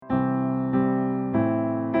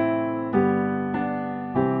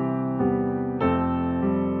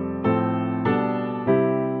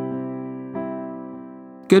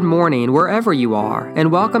Good morning, wherever you are, and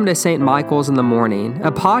welcome to St. Michael's in the Morning,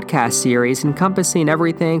 a podcast series encompassing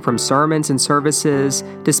everything from sermons and services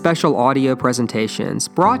to special audio presentations,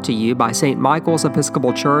 brought to you by St. Michael's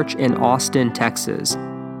Episcopal Church in Austin, Texas.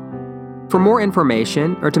 For more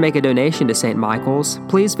information or to make a donation to St. Michael's,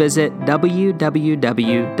 please visit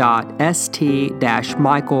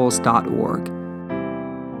www.st-michaels.org.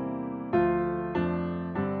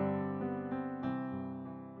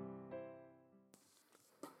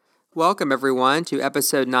 Welcome, everyone, to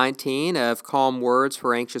episode 19 of Calm Words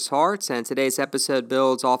for Anxious Hearts, and today's episode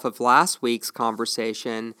builds off of last week's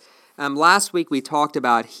conversation. Last week we talked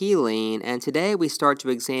about healing, and today we start to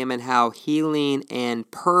examine how healing and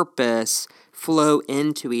purpose flow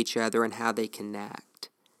into each other and how they connect.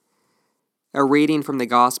 A reading from the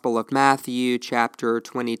Gospel of Matthew, chapter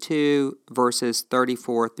 22, verses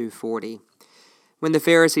 34 through 40. When the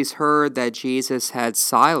Pharisees heard that Jesus had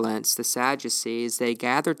silenced the Sadducees, they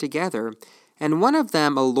gathered together, and one of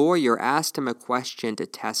them, a lawyer, asked him a question to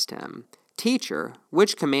test him. "Teacher,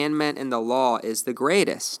 which commandment in the law is the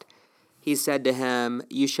greatest?" He said to him,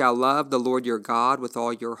 "You shall love the Lord your God with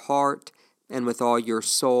all your heart, and with all your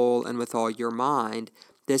soul, and with all your mind.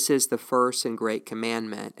 This is the first and great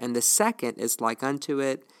commandment. And the second is like unto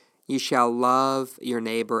it, you shall love your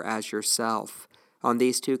neighbor as yourself. On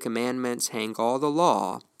these two commandments hang all the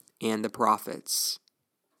law and the prophets."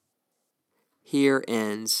 Here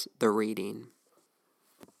ends the reading.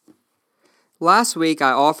 Last week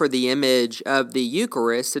I offered the image of the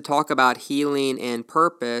Eucharist to talk about healing and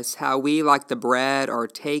purpose, how we, like the bread, are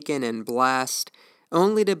taken and blessed,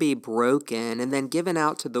 only to be broken and then given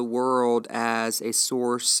out to the world as a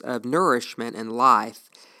source of nourishment and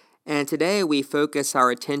life. And today we focus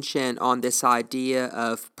our attention on this idea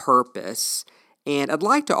of purpose. And I'd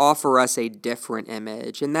like to offer us a different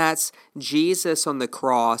image, and that's Jesus on the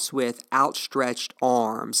cross with outstretched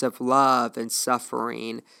arms of love and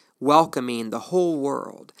suffering, welcoming the whole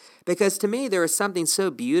world. Because to me, there is something so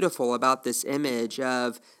beautiful about this image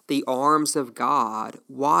of the arms of God,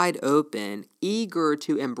 wide open, eager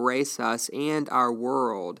to embrace us and our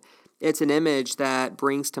world. It's an image that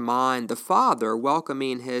brings to mind the Father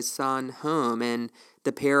welcoming his Son home in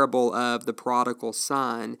the parable of the prodigal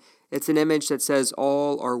son. It's an image that says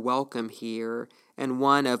all are welcome here, and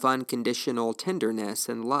one of unconditional tenderness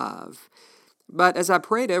and love. But as I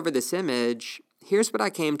prayed over this image, here's what I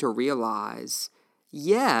came to realize.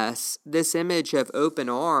 Yes, this image of open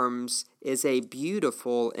arms is a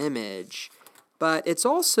beautiful image, but it's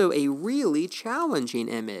also a really challenging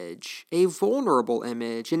image, a vulnerable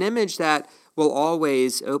image, an image that will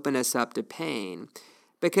always open us up to pain.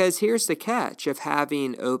 Because here's the catch of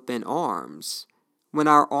having open arms. When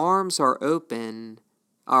our arms are open,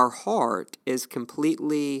 our heart is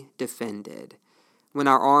completely defended. When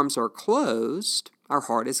our arms are closed, our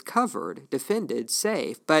heart is covered, defended,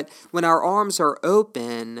 safe. But when our arms are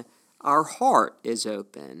open, our heart is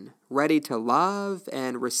open, ready to love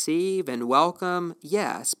and receive and welcome,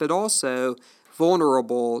 yes, but also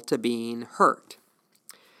vulnerable to being hurt.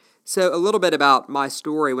 So a little bit about my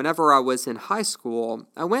story. Whenever I was in high school,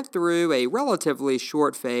 I went through a relatively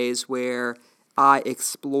short phase where I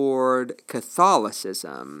explored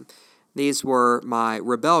Catholicism. These were my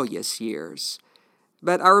rebellious years.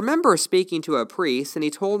 But I remember speaking to a priest, and he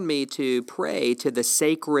told me to pray to the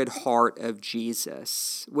Sacred Heart of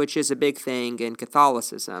Jesus, which is a big thing in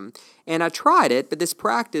Catholicism. And I tried it, but this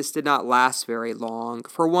practice did not last very long.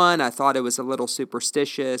 For one, I thought it was a little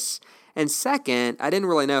superstitious. And second, I didn't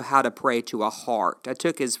really know how to pray to a heart. I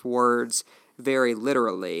took his words very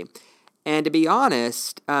literally. And to be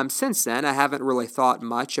honest, since then, I haven't really thought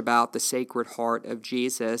much about the Sacred Heart of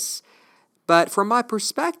Jesus. But from my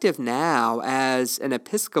perspective now, as an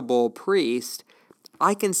Episcopal priest,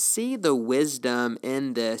 I can see the wisdom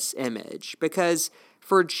in this image. Because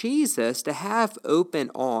for Jesus to have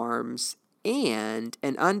open arms and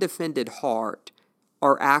an undefended heart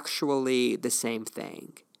are actually the same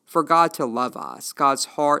thing. For God to love us, God's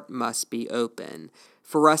heart must be open.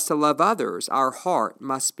 For us to love others, our heart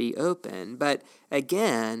must be open. But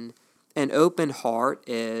again, an open heart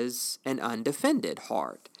is an undefended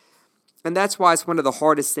heart. And that's why it's one of the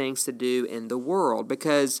hardest things to do in the world,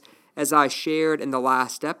 because as I shared in the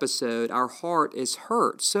last episode, our heart is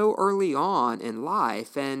hurt so early on in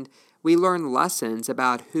life, and we learn lessons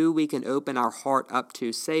about who we can open our heart up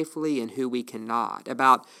to safely and who we cannot,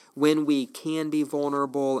 about when we can be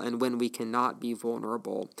vulnerable and when we cannot be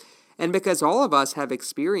vulnerable. And because all of us have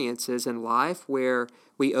experiences in life where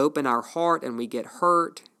we open our heart and we get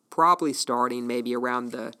hurt, probably starting maybe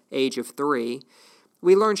around the age of 3,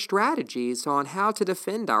 we learn strategies on how to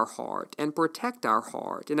defend our heart and protect our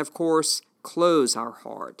heart. And of course, close our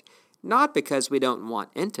heart, not because we don't want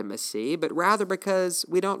intimacy, but rather because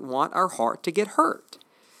we don't want our heart to get hurt.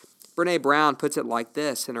 Brené Brown puts it like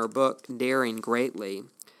this in her book, Daring Greatly.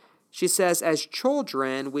 She says, as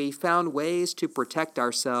children, we found ways to protect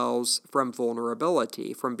ourselves from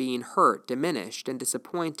vulnerability, from being hurt, diminished, and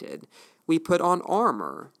disappointed. We put on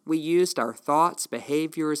armor. We used our thoughts,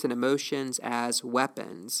 behaviors, and emotions as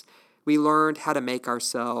weapons. We learned how to make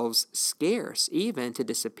ourselves scarce, even to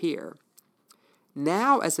disappear.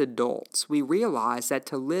 Now, as adults, we realize that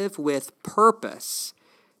to live with purpose,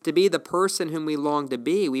 to be the person whom we long to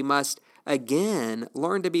be, we must again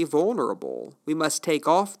learn to be vulnerable. We must take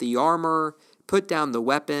off the armor, put down the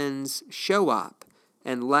weapons, show up,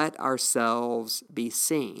 and let ourselves be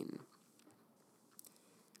seen.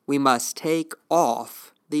 We must take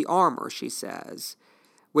off the armor, she says,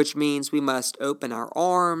 which means we must open our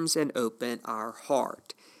arms and open our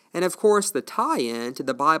heart. And of course, the tie-in to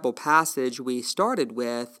the Bible passage we started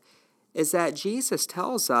with is that Jesus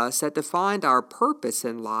tells us that to find our purpose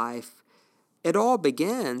in life, it all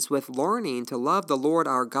begins with learning to love the Lord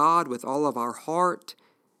our God with all of our heart,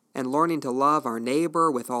 and learning to love our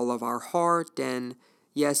neighbor with all of our heart, and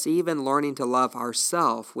yes, even learning to love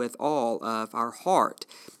ourselves with all of our heart.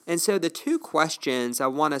 And so the two questions I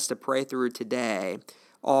want us to pray through today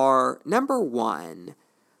are, number one,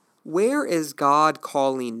 where is God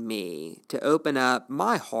calling me to open up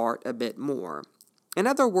my heart a bit more? In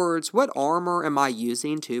other words, what armor am I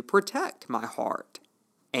using to protect my heart?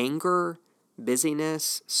 Anger,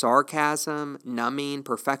 busyness, sarcasm, numbing,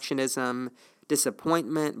 perfectionism,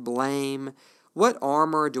 disappointment, blame. What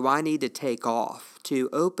armor do I need to take off to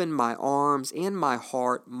open my arms and my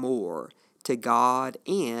heart more to God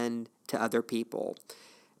and to other people?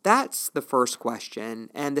 That's the first question,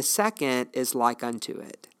 and the second is like unto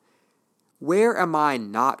it. Where am I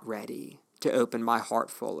not ready to open my heart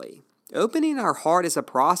fully? Opening our heart is a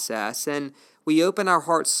process, and we open our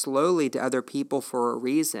hearts slowly to other people for a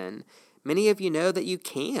reason. Many of you know that you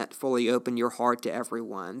can't fully open your heart to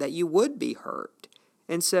everyone, that you would be hurt.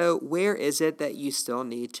 And so where is it that you still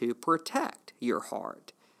need to protect your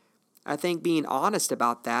heart? I think being honest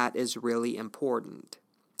about that is really important.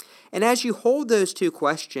 And as you hold those two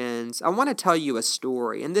questions, I want to tell you a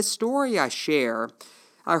story. And this story I share,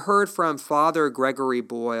 I heard from Father Gregory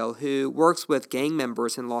Boyle, who works with gang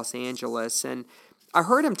members in Los Angeles. And I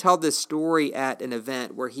heard him tell this story at an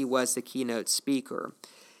event where he was the keynote speaker.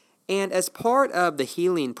 And as part of the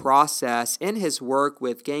healing process in his work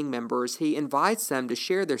with gang members, he invites them to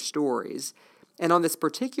share their stories. And on this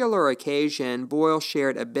particular occasion, Boyle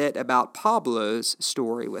shared a bit about Pablo's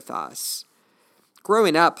story with us.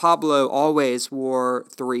 Growing up, Pablo always wore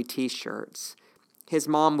 3 t-shirts. His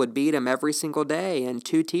mom would beat him every single day, and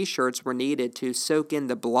 2 t-shirts were needed to soak in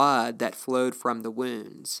the blood that flowed from the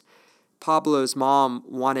wounds. Pablo's mom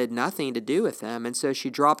wanted nothing to do with him, and so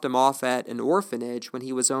she dropped him off at an orphanage when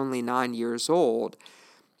he was only 9 years old.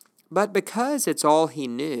 But because it's all he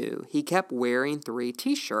knew, he kept wearing 3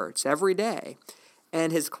 t-shirts every day,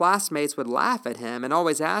 and his classmates would laugh at him and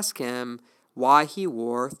always ask him why he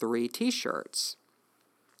wore 3 t-shirts.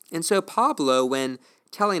 And so Pablo, when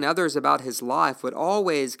telling others about his life, would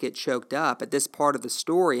always get choked up at this part of the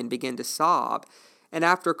story and begin to sob. And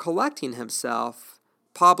after collecting himself,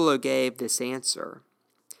 Pablo gave this answer.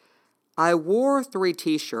 I wore 3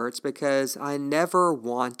 t-shirts because I never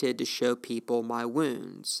wanted to show people my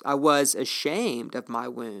wounds. I was ashamed of my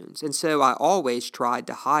wounds, and so I always tried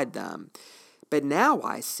to hide them. But now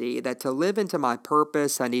I see that to live into my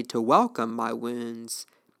purpose, I need to welcome my wounds.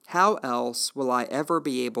 How else will I ever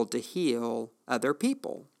be able to heal other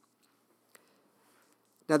people?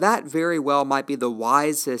 Now that very well might be the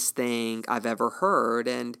wisest thing I've ever heard,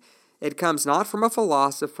 and it comes not from a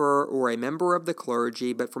philosopher or a member of the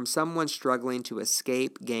clergy, but from someone struggling to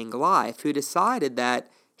escape gang life who decided that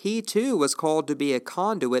he too was called to be a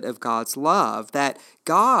conduit of God's love, that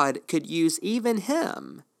God could use even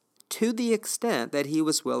him to the extent that he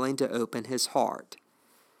was willing to open his heart.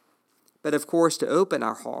 But of course, to open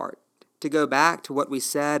our heart, to go back to what we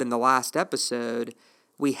said in the last episode,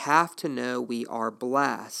 we have to know we are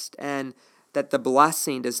blessed and that the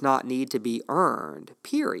blessing does not need to be earned,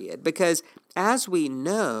 period. Because as we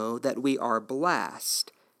know that we are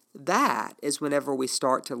blessed, that is whenever we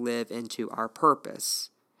start to live into our purpose.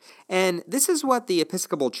 And this is what the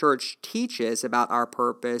Episcopal Church teaches about our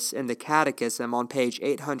purpose in the Catechism on page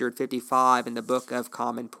 855 in the Book of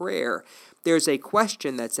Common Prayer. There's a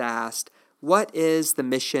question that's asked, what is the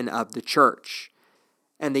mission of the church?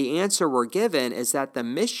 And the answer we're given is that the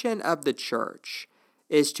mission of the church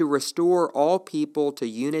is to restore all people to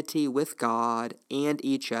unity with God and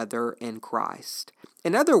each other in Christ.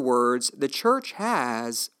 In other words, the church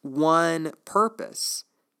has one purpose: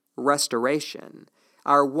 restoration.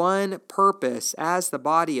 Our one purpose as the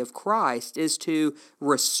body of Christ is to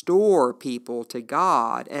restore people to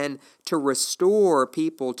God and to restore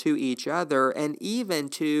people to each other and even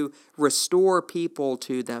to restore people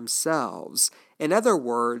to themselves. In other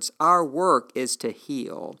words, our work is to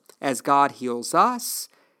heal. As God heals us,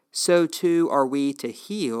 so too are we to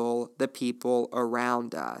heal the people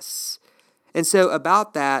around us. And so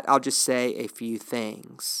about that, I'll just say a few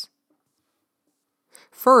things.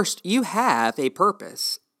 First, you have a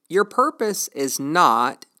purpose. Your purpose is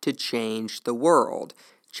not to change the world.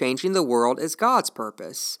 Changing the world is God's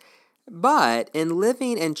purpose. But in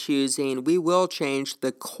living and choosing, we will change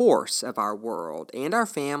the course of our world and our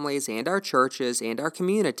families and our churches and our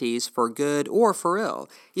communities for good or for ill.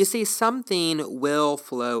 You see, something will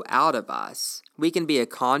flow out of us. We can be a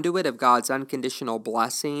conduit of God's unconditional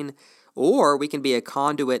blessing, or we can be a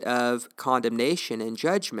conduit of condemnation and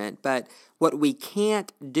judgment, but what we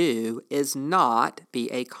can't do is not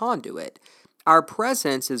be a conduit. Our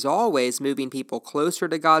presence is always moving people closer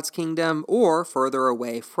to God's kingdom or further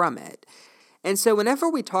away from it. And so whenever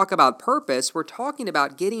we talk about purpose, we're talking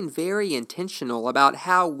about getting very intentional about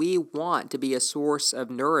how we want to be a source of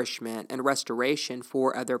nourishment and restoration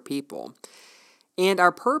for other people. And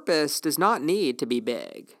our purpose does not need to be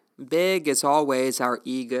big. Big is always our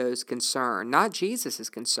ego's concern, not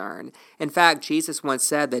Jesus' concern. In fact, Jesus once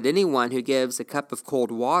said that anyone who gives a cup of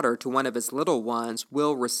cold water to one of his little ones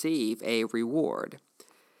will receive a reward.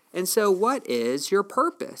 And so what is your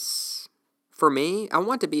purpose? For me, I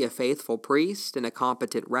want to be a faithful priest and a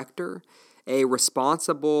competent rector, a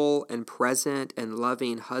responsible and present and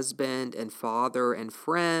loving husband and father and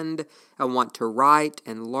friend. I want to write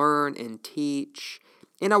and learn and teach.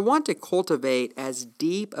 And I want to cultivate as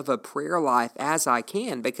deep of a prayer life as I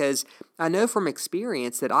can, because I know from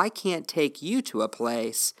experience that I can't take you to a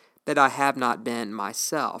place that I have not been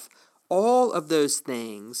myself. All of those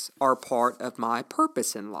things are part of my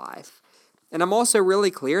purpose in life. And I'm also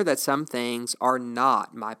really clear that some things are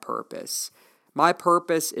not my purpose. My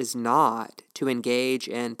purpose is not to engage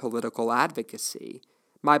in political advocacy.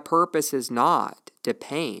 My purpose is not to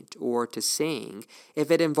paint or to sing.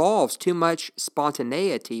 If it involves too much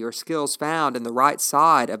spontaneity or skills found in the right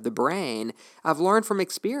side of the brain, I've learned from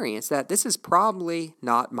experience that this is probably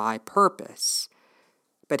not my purpose.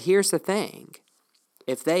 But here's the thing.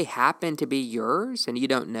 If they happen to be yours and you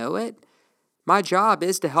don't know it, my job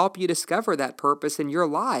is to help you discover that purpose in your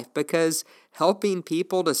life, because helping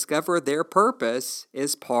people discover their purpose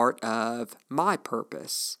is part of my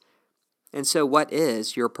purpose. And so what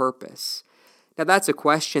is your purpose? Now that's a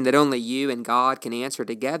question that only you and God can answer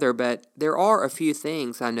together, but there are a few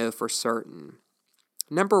things I know for certain.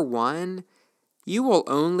 Number one, you will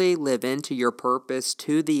only live into your purpose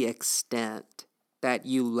to the extent that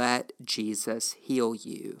you let Jesus heal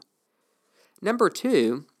you. Number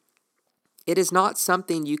two, it is not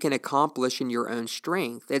something you can accomplish in your own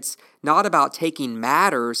strength. It's not about taking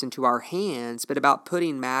matters into our hands, but about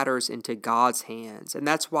putting matters into God's hands. And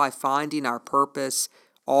that's why finding our purpose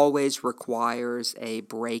always requires a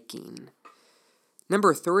breaking.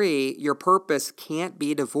 Number three, your purpose can't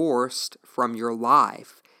be divorced from your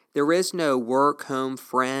life. There is no work, home,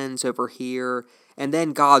 friends over here, and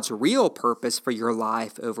then God's real purpose for your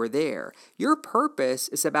life over there. Your purpose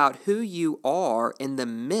is about who you are in the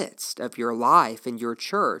midst of your life and your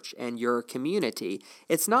church and your community.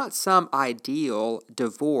 It's not some ideal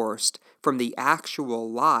divorced from the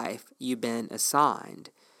actual life you've been assigned.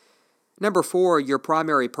 Number four, your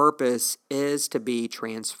primary purpose is to be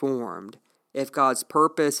transformed. If God's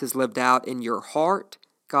purpose is lived out in your heart,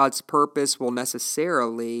 God's purpose will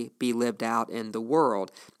necessarily be lived out in the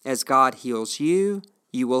world. As God heals you,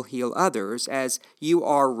 you will heal others. As you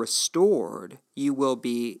are restored, you will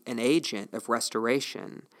be an agent of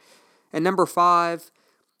restoration. And number five,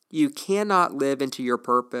 you cannot live into your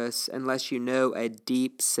purpose unless you know a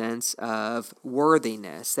deep sense of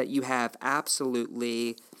worthiness, that you have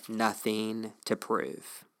absolutely nothing to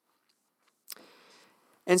prove.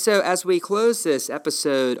 And so as we close this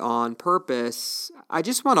episode on purpose, I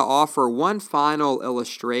just want to offer one final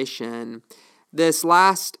illustration. This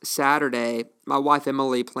last Saturday, my wife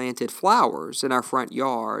Emily planted flowers in our front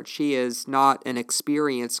yard. She is not an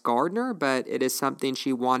experienced gardener, but it is something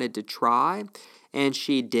she wanted to try, and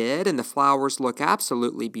she did, and the flowers look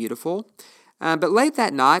absolutely beautiful. But late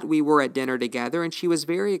that night, we were at dinner together, and she was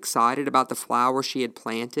very excited about the flowers she had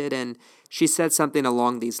planted, and she said something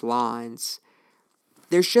along these lines.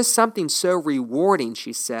 There's just something so rewarding,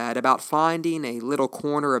 she said, about finding a little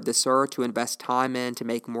corner of this earth to invest time in to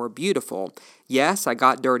make more beautiful. Yes, I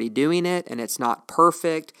got dirty doing it, and it's not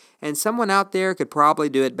perfect, and someone out there could probably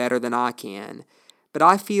do it better than I can. But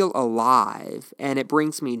I feel alive, and it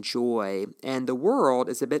brings me joy, and the world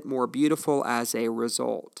is a bit more beautiful as a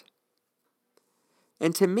result.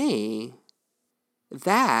 And to me,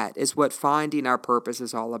 that is what finding our purpose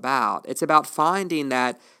is all about. It's about finding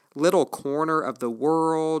that little corner of the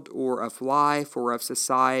world or of life or of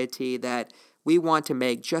society that we want to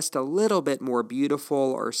make just a little bit more beautiful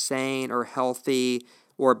or sane or healthy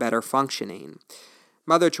or better functioning.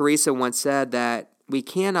 Mother Teresa once said that we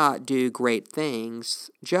cannot do great things,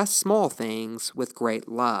 just small things, with great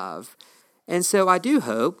love. And so I do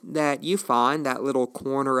hope that you find that little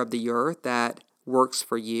corner of the earth that works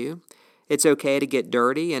for you. It's okay to get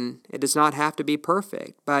dirty, and it does not have to be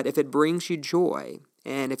perfect, but if it brings you joy,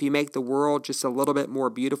 and if you make the world just a little bit more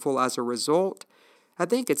beautiful as a result, I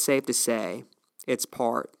think it's safe to say it's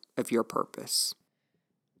part of your purpose.